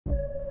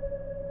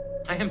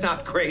I am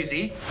not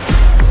crazy.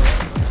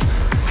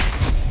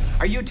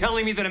 Are you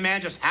telling me that a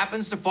man just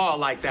happens to fall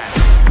like that?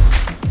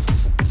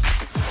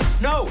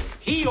 No,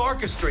 he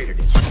orchestrated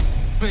it.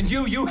 And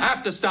you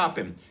have to stop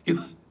him.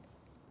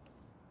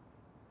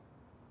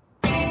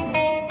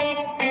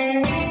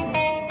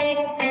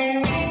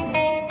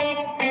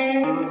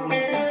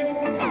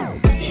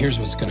 Here's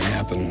what's gonna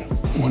happen.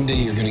 One day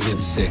you're gonna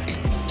get sick,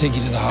 take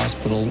you to the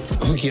hospital,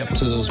 hook you up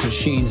to those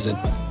machines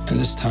and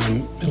this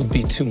time it'll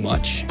be too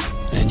much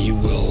and you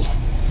will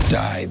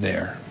die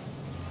there.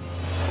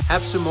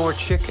 Have some more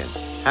chicken.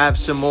 Have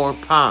some more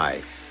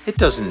pie. It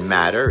doesn't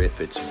matter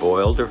if it's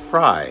boiled or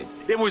fried.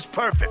 It was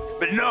perfect,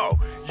 but no,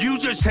 you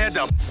just had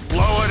to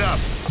blow it up.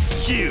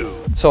 You.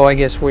 So I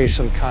guess we're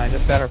some kind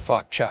of better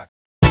fuck Chuck.